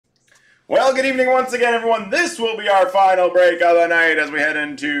Well, good evening once again, everyone. This will be our final break of the night as we head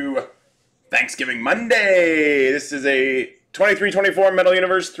into Thanksgiving Monday. This is a 23-24 Metal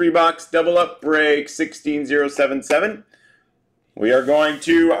Universe 3-box double-up break, 16077. We are going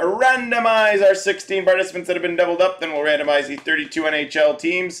to randomize our 16 participants that have been doubled up. Then we'll randomize the 32 NHL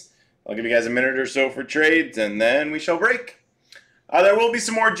teams. I'll give you guys a minute or so for trades, and then we shall break. There will be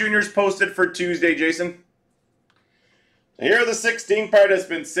some more juniors posted for Tuesday, Jason. Here are the 16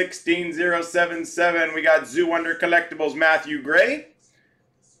 participants, 16077. We got Zoo Wonder Collectibles, Matthew Gray.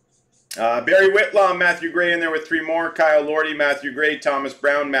 Barry Whitlaw, Matthew Gray in there with 3 more. Kyle Lordy, Matthew Gray. Thomas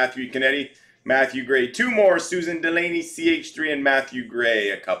Brown, Matthew Canetti, Matthew Gray. 2 more. Susan Delaney, CH3, and Matthew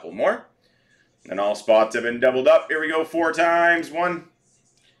Gray. A couple more. And all spots have been doubled up. Here we go 4 times. 1,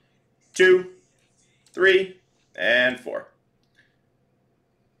 2, 3, and 4.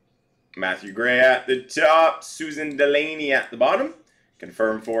 Matthew Gray at the top, Susan Delaney at the bottom.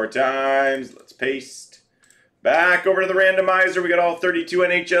 Confirm 4 times. Let's paste. Back over to the randomizer. We got all 32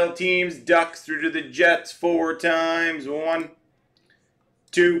 NHL teams. Ducks through to the Jets 4 times. 1,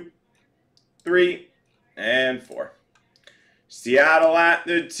 2, 3, and 4. Seattle at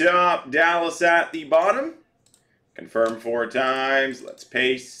the top, Dallas at the bottom. Confirm 4 times. Let's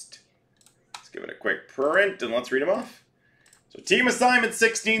paste. Let's give it a quick print and let's read them off. So team assignment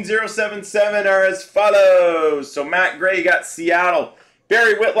 16077 are as follows. So Matt Gray got Seattle.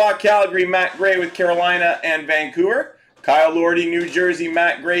 Barry Whitlaw, Calgary. Matt Gray with Carolina and Vancouver. Kyle Lordy, New Jersey.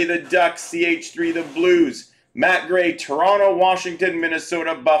 Matt Gray, the Ducks. CH3, the Blues. Matt Gray, Toronto, Washington,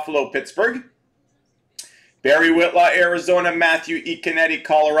 Minnesota, Buffalo, Pittsburgh. Barry Whitlaw, Arizona. Matthew Canetti,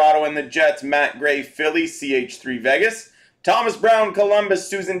 Colorado, and the Jets. Matt Gray, Philly. CH3, Vegas. Thomas Brown, Columbus.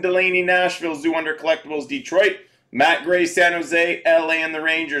 Susan Delaney, Nashville. Zoo Wonder Collectibles, Detroit. Matt Gray, San Jose, LA, and the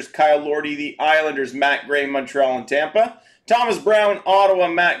Rangers. Kyle Lordy, the Islanders. Matt Gray, Montreal, and Tampa. Thomas Brown, Ottawa.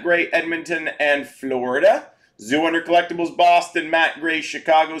 Matt Gray, Edmonton, and Florida. Zoo Wonder Collectibles, Boston. Matt Gray,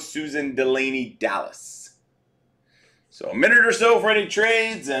 Chicago. Susan Delaney, Dallas. So a minute or so for any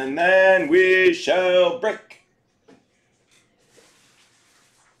trades, and then we shall break.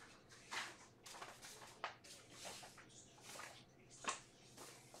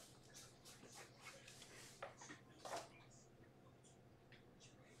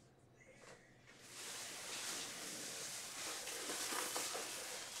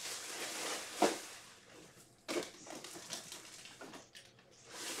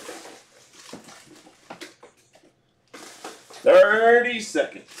 Thirty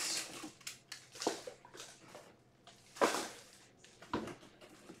seconds.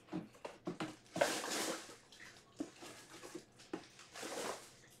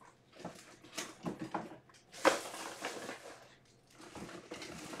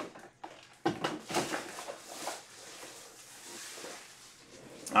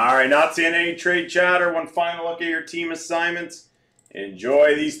 All right, not seeing any trade chatter. One final look at your team assignments.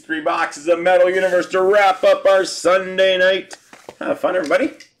 Enjoy these 3 boxes of Metal Universe to wrap up our Sunday night. Have fun,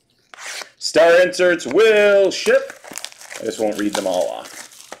 everybody. Star inserts will ship. I just won't read them all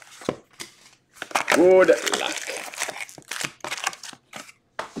off. Good luck.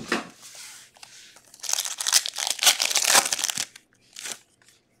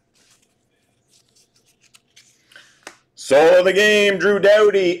 Soul of the game, Drew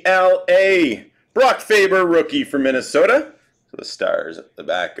Doughty, LA. Brock Faber, rookie for Minnesota. So the stars at the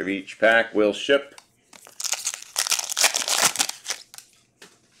back of each pack will ship.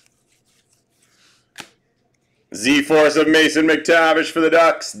 Z-Force of Mason McTavish for the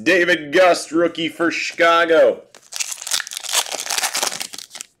Ducks. David Gust, rookie for Chicago.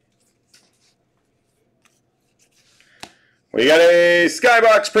 We got a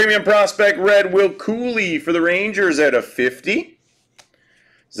Skybox Premium Prospect Red Will Cooley for the Rangers out of 50.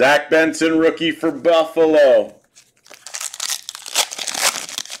 Zach Benson, rookie for Buffalo.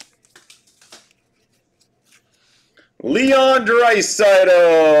 Leon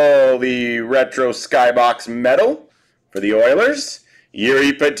Draisaitl, the Retro Skybox Medal for the Oilers.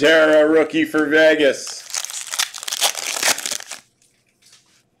 Yuri Patera, rookie for Vegas.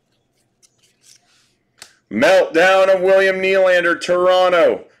 Meltdown of William Nylander,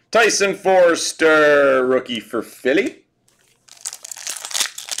 Toronto. Tyson Forster, rookie for Philly.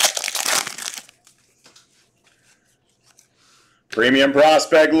 Premium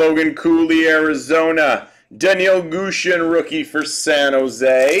Prospect Logan Cooley, Arizona. Daniel Gushin, rookie for San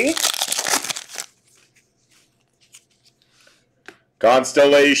Jose.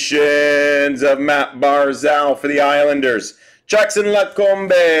 Constellations of Matt Barzal for the Islanders. Jackson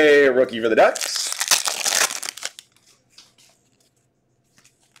Lacombe, rookie for the Ducks.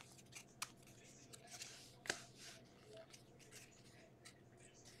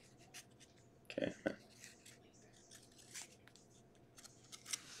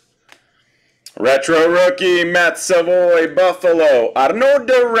 Retro rookie, Matt Savoy, Buffalo. Arnaud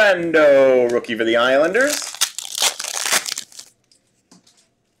Durando, rookie for the Islanders.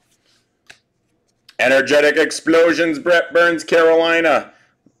 Energetic Explosions, Brett Burns, Carolina.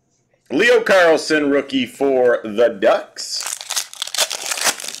 Leo Carlson, rookie for the Ducks.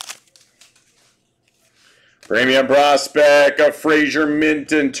 Premium Prospect of Fraser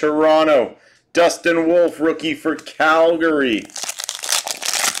Minton, Toronto. Dustin Wolf, rookie for Calgary.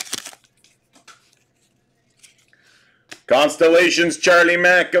 Constellations, Charlie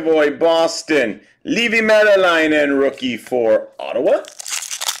McAvoy, Boston. Levi Medelainen, rookie for Ottawa.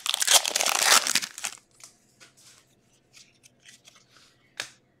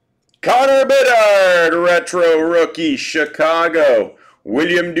 Connor Bedard, retro rookie, Chicago.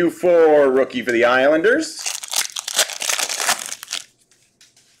 William Dufour, rookie for the Islanders.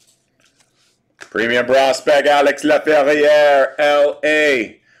 Premium Prospect, Alex Laferriere,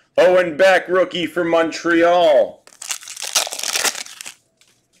 LA. Owen Beck, rookie for Montreal.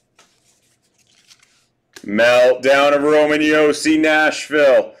 Meltdown of Roman Josi,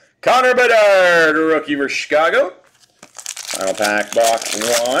 Nashville. Connor Bedard, rookie for Chicago. Final pack, box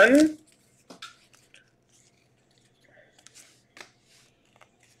 1.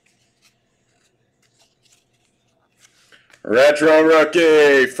 Retro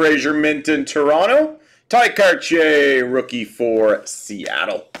rookie, Fraser Minton, Toronto. Ty Cartier, rookie for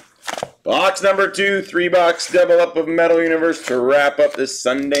Seattle. Box number 2, 3-box double up of Metal Universe to wrap up this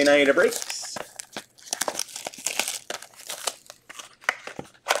Sunday night of breaks.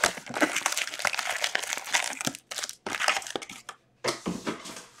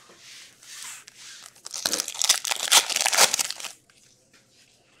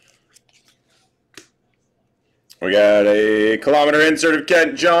 We got a kilometer insert of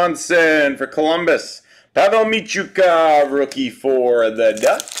Kent Johnson for Columbus. Pavel Michukov, rookie for the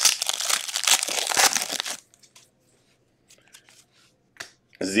Ducks.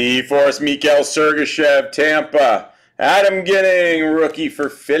 Z-Force, Mikhail Sergachev, Tampa. Adam Ginning, rookie for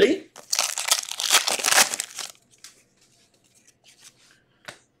Philly.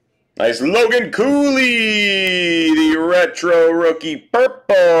 Nice Logan Cooley, the retro rookie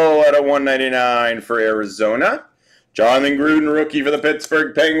purple at a 199 for Arizona. Jonathan Gruden, rookie for the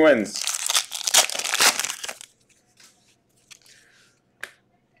Pittsburgh Penguins.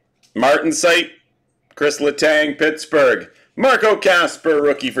 Martin Sight, Chris Letang, Pittsburgh. Marco Casper,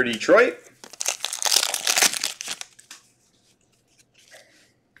 rookie for Detroit.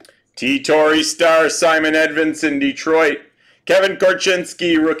 T-Tory star, Simon Edvinson, Detroit. Kevin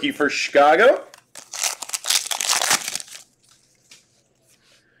Korchinski, rookie for Chicago.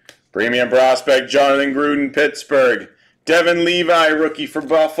 Premium Prospect, Jonathan Gruden, Pittsburgh. Devin Levi, rookie for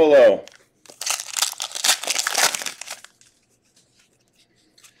Buffalo.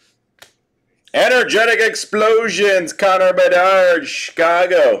 Energetic Explosions, Connor Bedard,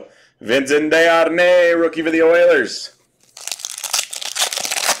 Chicago. Vincent Desharnais, rookie for the Oilers.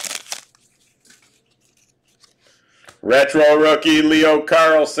 Retro rookie, Leo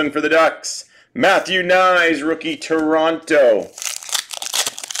Carlson for the Ducks. Matthew Nyes, rookie, Toronto.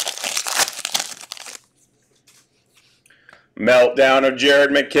 Meltdown of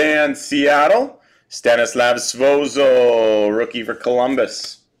Jared McCann, Seattle. Stanislav Svozil, rookie for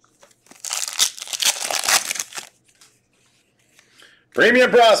Columbus.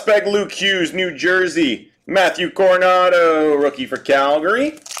 Premium Prospect, Luke Hughes, New Jersey. Matthew Coronado, rookie for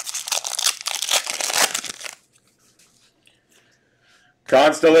Calgary.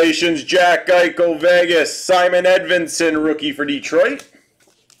 Constellations, Jack Eichel, Vegas. Simon Edvinson, rookie for Detroit.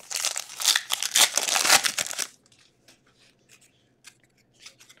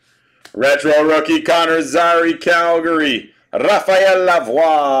 Retro rookie, Connor Zary, Calgary. Raphael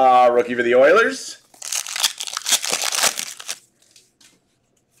Lavoie, rookie for the Oilers.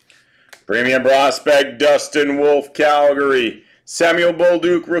 Premium Prospect, Dustin Wolf, Calgary. Samuel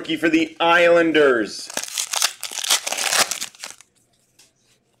Bolduc, rookie for the Islanders.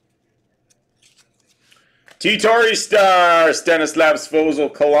 T-Tory star, Stanislav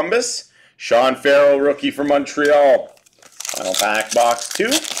Svozil, Columbus. Sean Farrell, rookie for Montreal. Final pack, box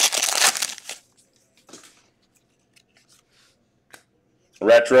 2.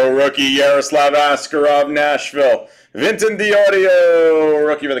 Retro rookie, Yaroslav Askarov, Nashville. Vincent Diorio,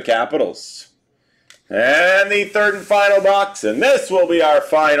 rookie for the Capitals. And the third and final box, and this will be our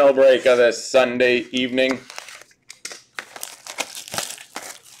final break of this Sunday evening.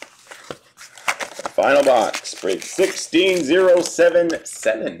 Final box, break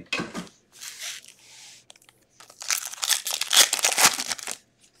 16077.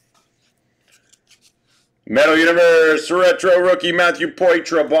 Metal Universe Retro Rookie Matthew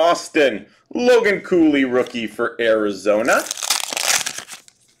Poitras, Boston. Logan Cooley Rookie for Arizona.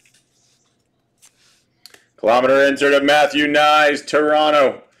 Kilometer insert of Matthew Nyes,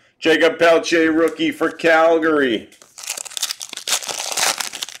 Toronto. Jacob Pelche Rookie for Calgary.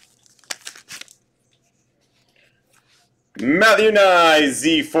 Matthew Nyes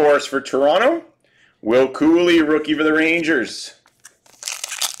Z-Force for Toronto. Will Cooley Rookie for the Rangers.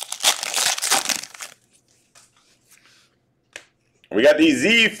 We got the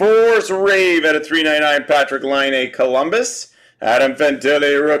Z-Force Rave at a $3.99 Patrick Laine, Columbus. Adam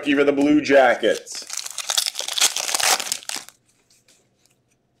Fantilli Rookie for the Blue Jackets.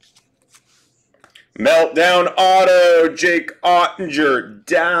 Meltdown Auto, Jake Ottinger,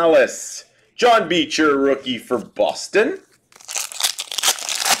 Dallas. John Beecher Rookie for Boston.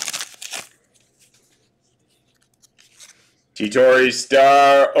 Titori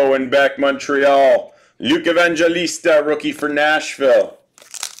Star, Owen Beck, Montreal. Luke Evangelista, Rookie for Nashville.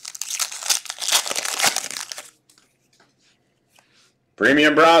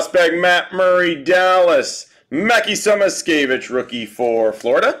 Premium Prospect, Matt Murray, Dallas. Mackie Somaskevich, Rookie for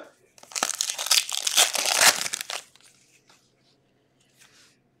Florida.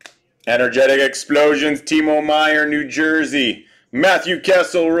 Energetic Explosions, Timo Meier, New Jersey. Matthew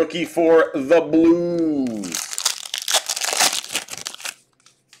Kessel, Rookie for the Blues.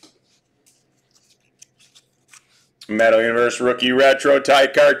 Metal Universe Rookie Retro, Ty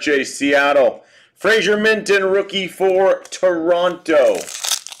Karche, Seattle. Fraser Minton Rookie for Toronto.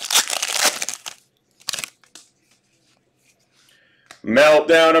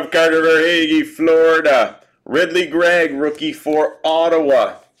 Meltdown of Carter Verhaeghe, Florida. Ridley Gregg Rookie for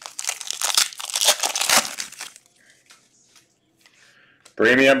Ottawa.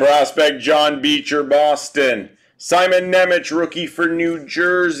 Premium Prospect, John Beecher, Boston. Simon Nemec Rookie for New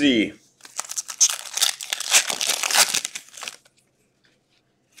Jersey.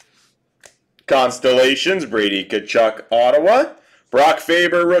 Constellations, Brady Tkachuk, Ottawa. Brock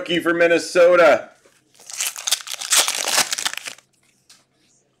Faber, Rookie for Minnesota.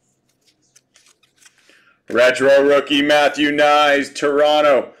 Retro Rookie, Matthew Nyes,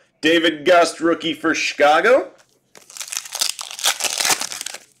 Toronto. David Gust, Rookie for Chicago.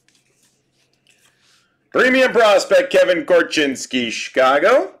 Premium Prospect, Kevin Korchinski,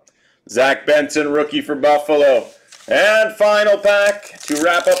 Chicago. Zach Benson, Rookie for Buffalo. And final pack to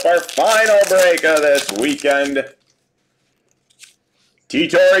wrap up our final break of this weekend.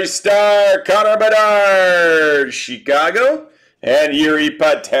 Titori Star, Connor Bedard, Chicago. And Yuri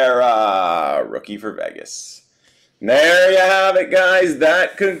Patera, Rookie for Vegas. And there you have it, guys.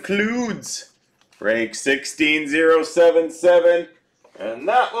 That concludes break 16077. And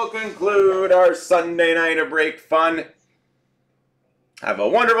that will conclude our Sunday night of break fun. Have a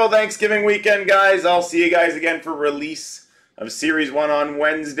wonderful Thanksgiving weekend, guys. I'll see you guys again for release of Series 1 on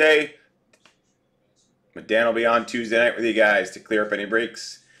Wednesday. But Dan will be on Tuesday night with you guys to clear up any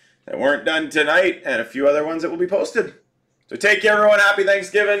breaks that weren't done tonight and a few other ones that will be posted. So take care, everyone. Happy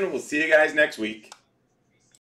Thanksgiving. We'll see you guys next week.